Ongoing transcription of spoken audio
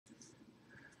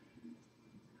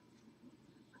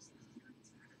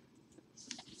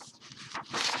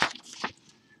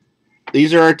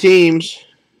these are our teams.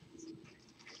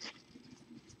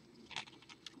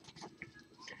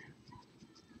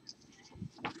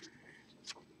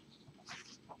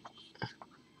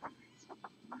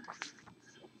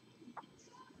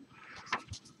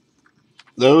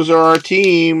 Those are our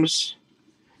teams.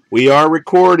 We are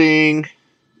recording.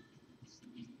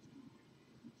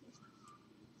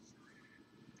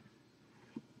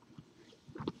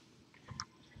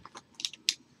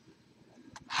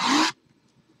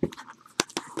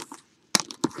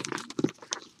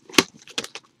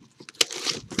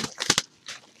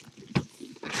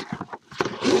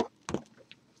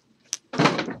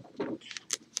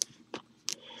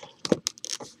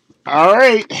 All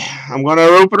right, I'm going to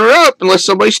open her up unless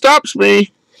somebody stops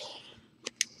me.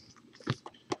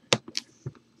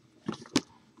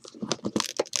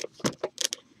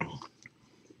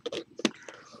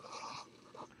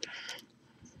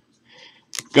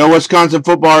 Go Wisconsin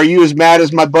football. Are you as mad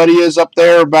as my buddy is up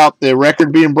there about the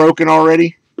record being broken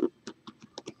already?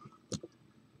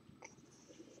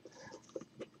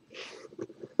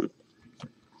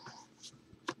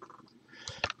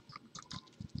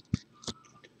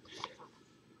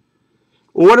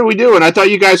 Well, what are we doing? I thought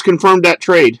you guys confirmed that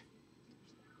trade.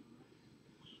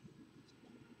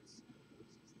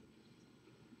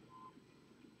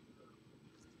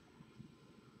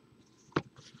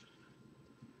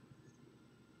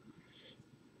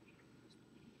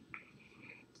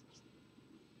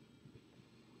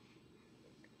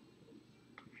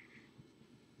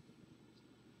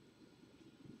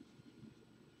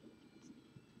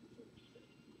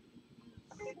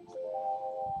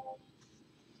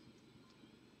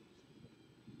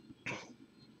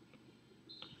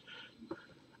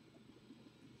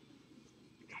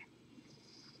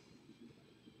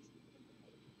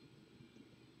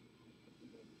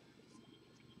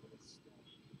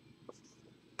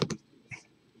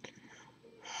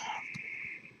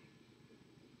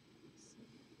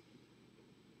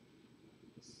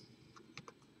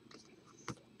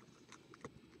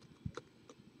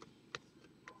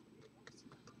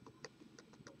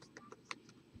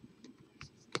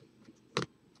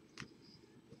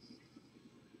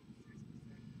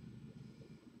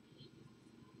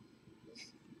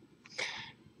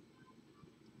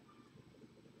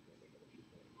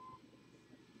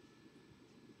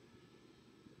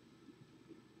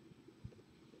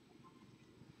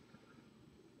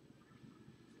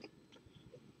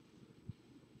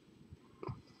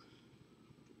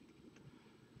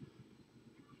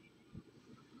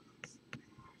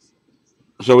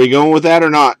 So are we going with that or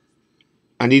not?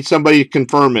 I need somebody to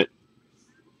confirm it.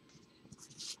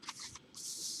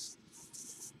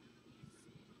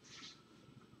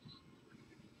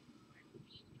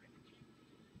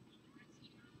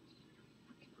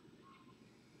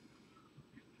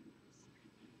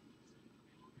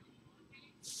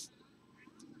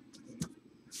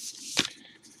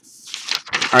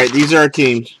 All right, these are our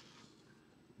teams.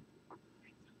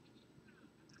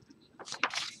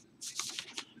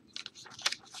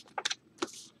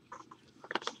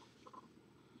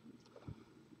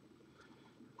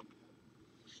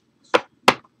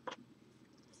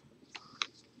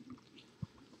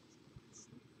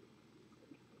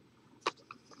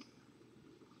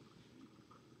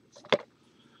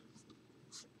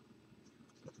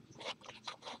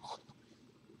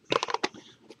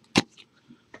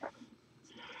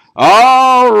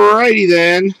 All righty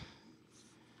then.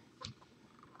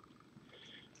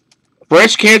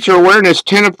 Breast cancer awareness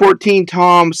 10 of 14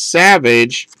 Tom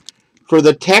Savage for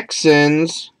the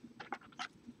Texans.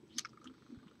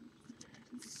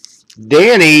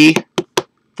 Danny,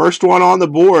 first one on the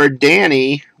board,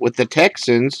 Danny with the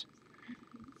Texans.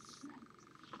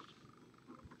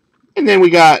 And then we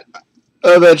got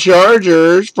the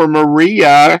Chargers for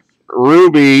Maria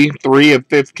Ruby, 3 of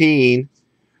 15.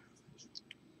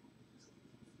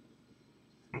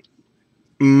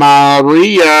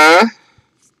 Maria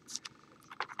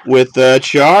with the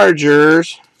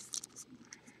Chargers.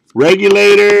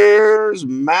 Regulators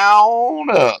mount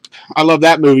up. I love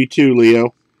that movie too,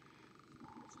 Leo.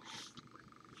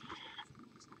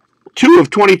 2 of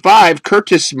 25,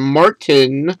 Curtis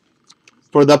Martin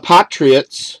for the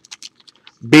Patriots.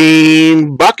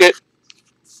 Bean Bucket.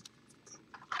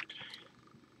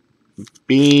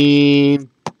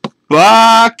 Bean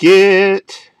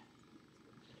Bucket.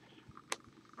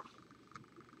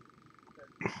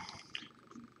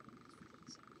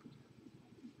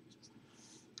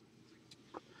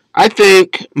 I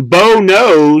think Bo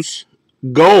Knows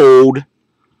Gold.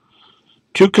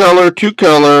 Two color,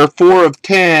 4 of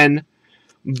 10.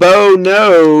 Bo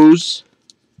Knows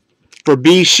for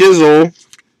B Shizzle.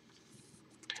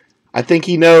 I think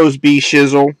he knows, B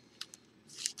Shizzle.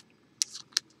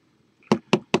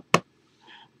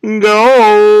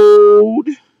 Gold.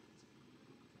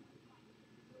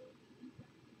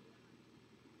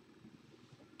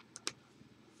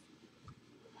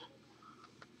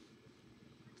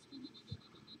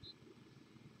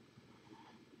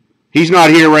 He's not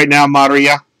here right now,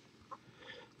 Maria.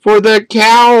 For the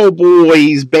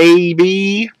Cowboys,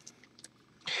 baby.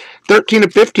 13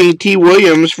 of 15, T.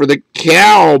 Williams for the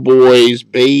Cowboys,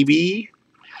 baby.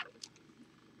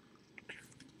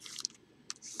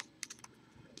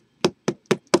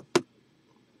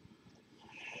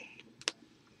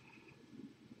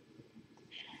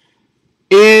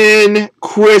 In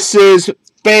Chris's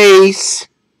face,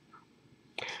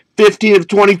 15 of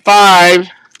 25,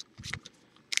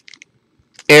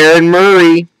 Aaron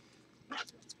Murray.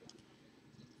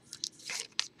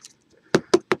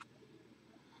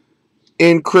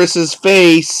 In Chris's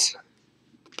face,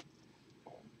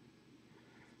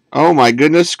 oh my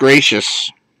goodness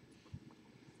gracious.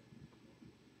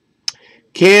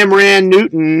 Cameron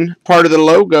Newton, part of the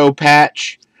logo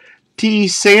patch. T.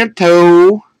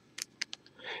 Santo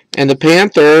and the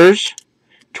Panthers,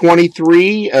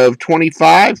 23 of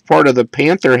 25, part of the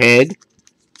Panther head.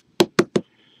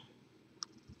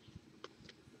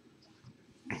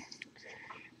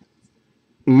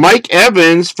 Mike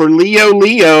Evans for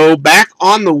Leo, back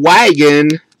on the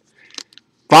wagon.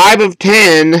 5 of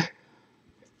 10.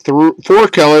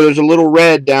 4-color. There's a little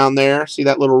red down there. See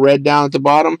that little red down at the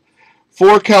bottom?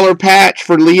 4-color patch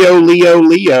for Leo.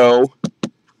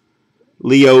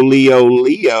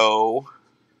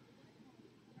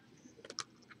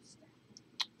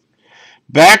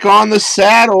 Back on the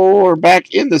saddle, or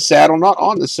back in the saddle. Not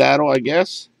on the saddle, I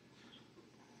guess.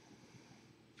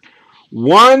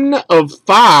 1 of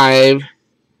 5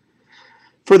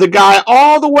 for the guy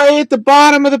all the way at the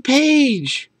bottom of the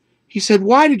page. He said,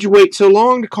 "Why did you wait so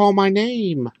long to call my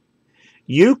name?"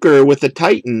 Euchre with the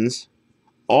Titans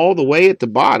all the way at the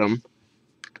bottom.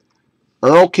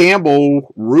 Earl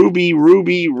Campbell, Ruby.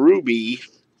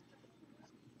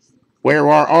 Where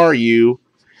are you?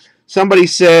 Somebody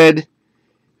said,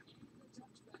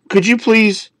 "Could you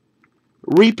please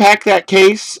repack that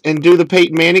case and do the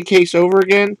Peyton Manning case over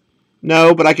again?"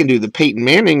 No, but I can do the Peyton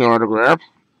Manning autograph.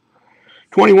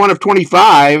 21 of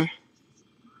 25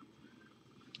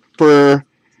 for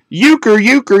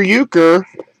Euchre.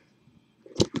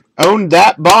 Owned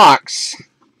that box.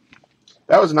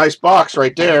 That was a nice box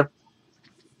right there.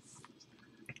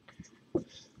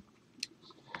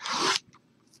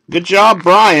 Good job,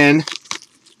 Brian.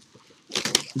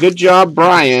 Good job,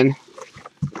 Brian.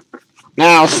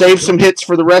 Now, save some hits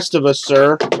for the rest of us,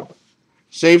 sir.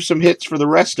 Save some hits for the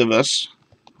rest of us.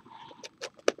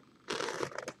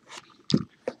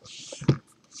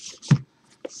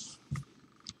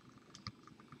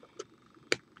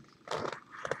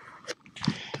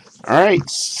 All right,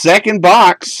 second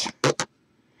box.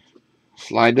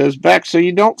 Slide those back so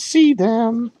you don't see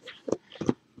them.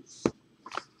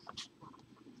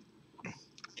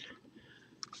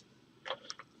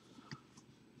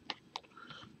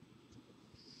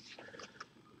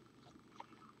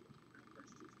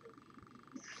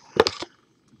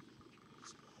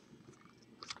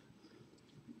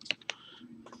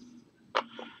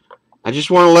 I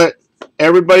just want to let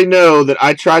everybody know that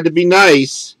I tried to be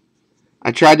nice.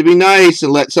 I tried to be nice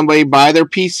and let somebody buy their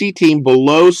PC team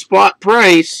below spot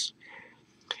price.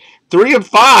 3 of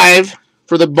 5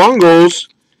 for the Bungles.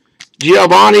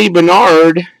 Giovanni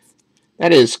Bernard.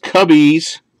 That is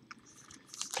Cubbies.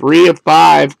 3 of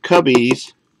 5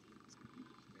 Cubbies.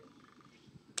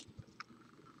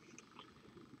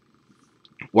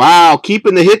 Wow,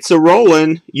 keeping the hits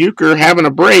a-rolling. Euchre having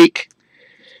a break.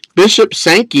 Bishop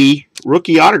Sankey,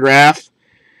 rookie autograph.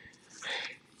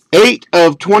 8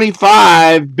 of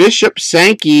 25, Bishop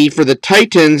Sankey for the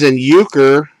Titans and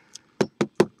Euchre.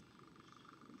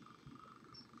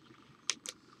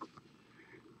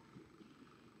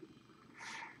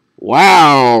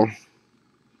 Wow.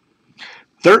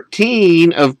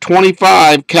 13 of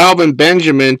 25, Calvin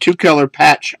Benjamin, 2-color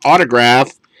patch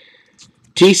autograph.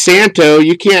 T. Santo,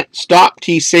 you can't stop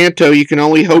T. Santo. You can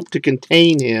only hope to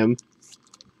contain him.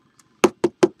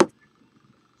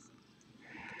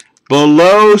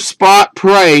 Below spot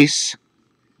price.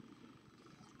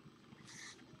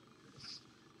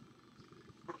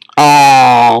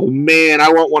 Oh, man, I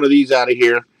want one of these out of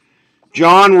here.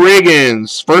 John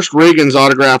Riggins. First Riggins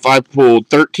autograph I pulled.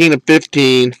 13 of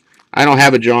 15. I don't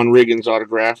have a John Riggins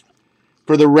autograph.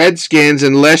 For the Redskins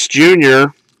and Les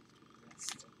Jr.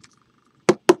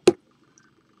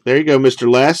 There you go, Mr.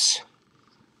 Les.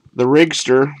 The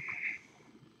Rigster.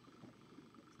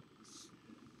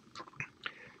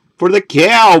 For the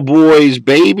Cowboys,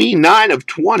 baby. 9 of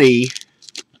 20.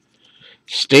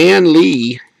 Stan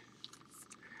Lee.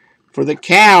 For the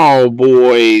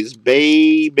Cowboys,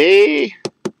 baby.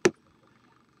 Did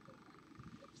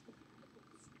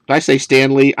I say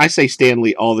Stan Lee? I say Stan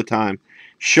Lee all the time.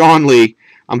 Sean Lee.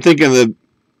 I'm thinking of the...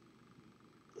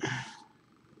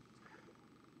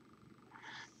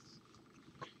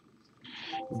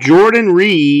 Jordan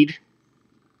Reed.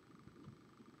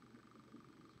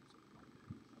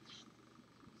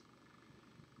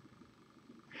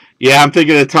 Yeah, I'm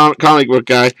thinking of the comic book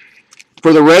guy.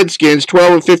 For the Redskins,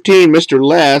 12 of 15, Mr.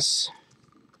 Les.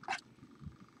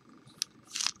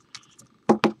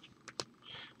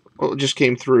 Well, it just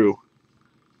came through.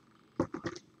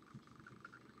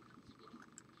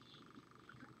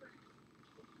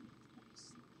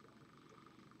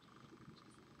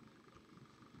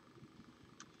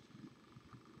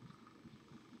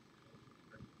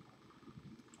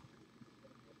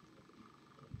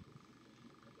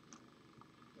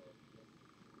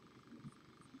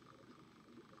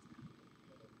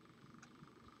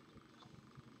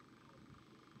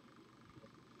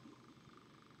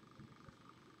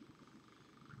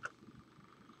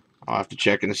 I'll have to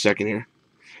check in a second here.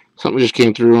 Something just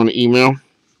came through on the email.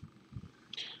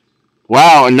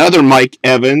 Wow, another Mike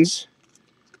Evans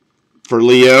for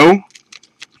Leo.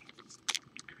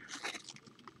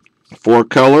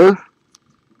 4-color.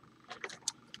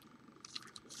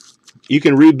 You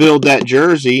can rebuild that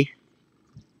jersey.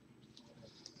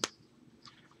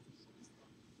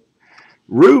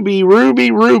 Ruby, Ruby,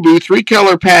 Ruby.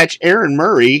 3-color patch, Aaron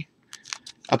Murray.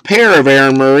 A pair of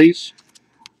Aaron Murrays.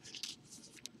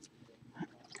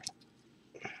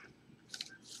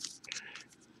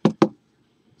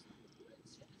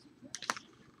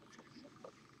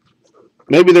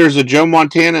 Maybe there's a Joe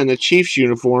Montana in the Chiefs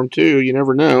uniform, too. You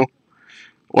never know.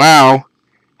 Wow.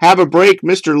 Have a break,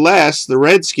 Mr. Les. The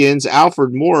Redskins,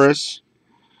 Alfred Morris.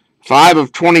 5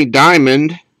 of 20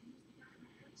 diamond.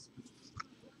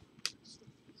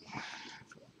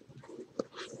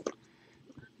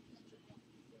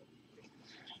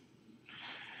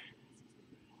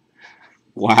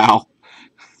 Wow.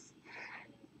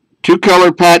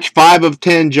 2-color patch, 5 of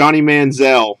 10, Johnny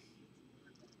Manziel.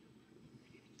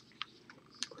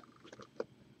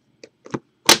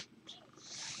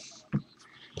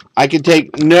 I can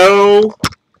take no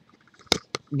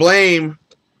blame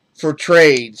for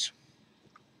trades.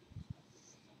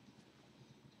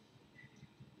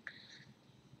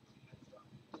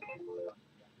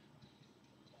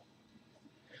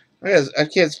 I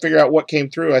can't figure out what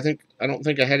came through. I don't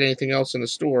think I had anything else in the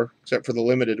store except for the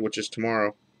limited, which is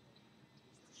tomorrow.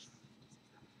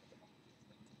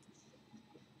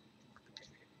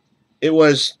 It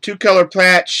was 2-color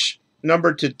patch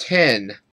numbered to 10.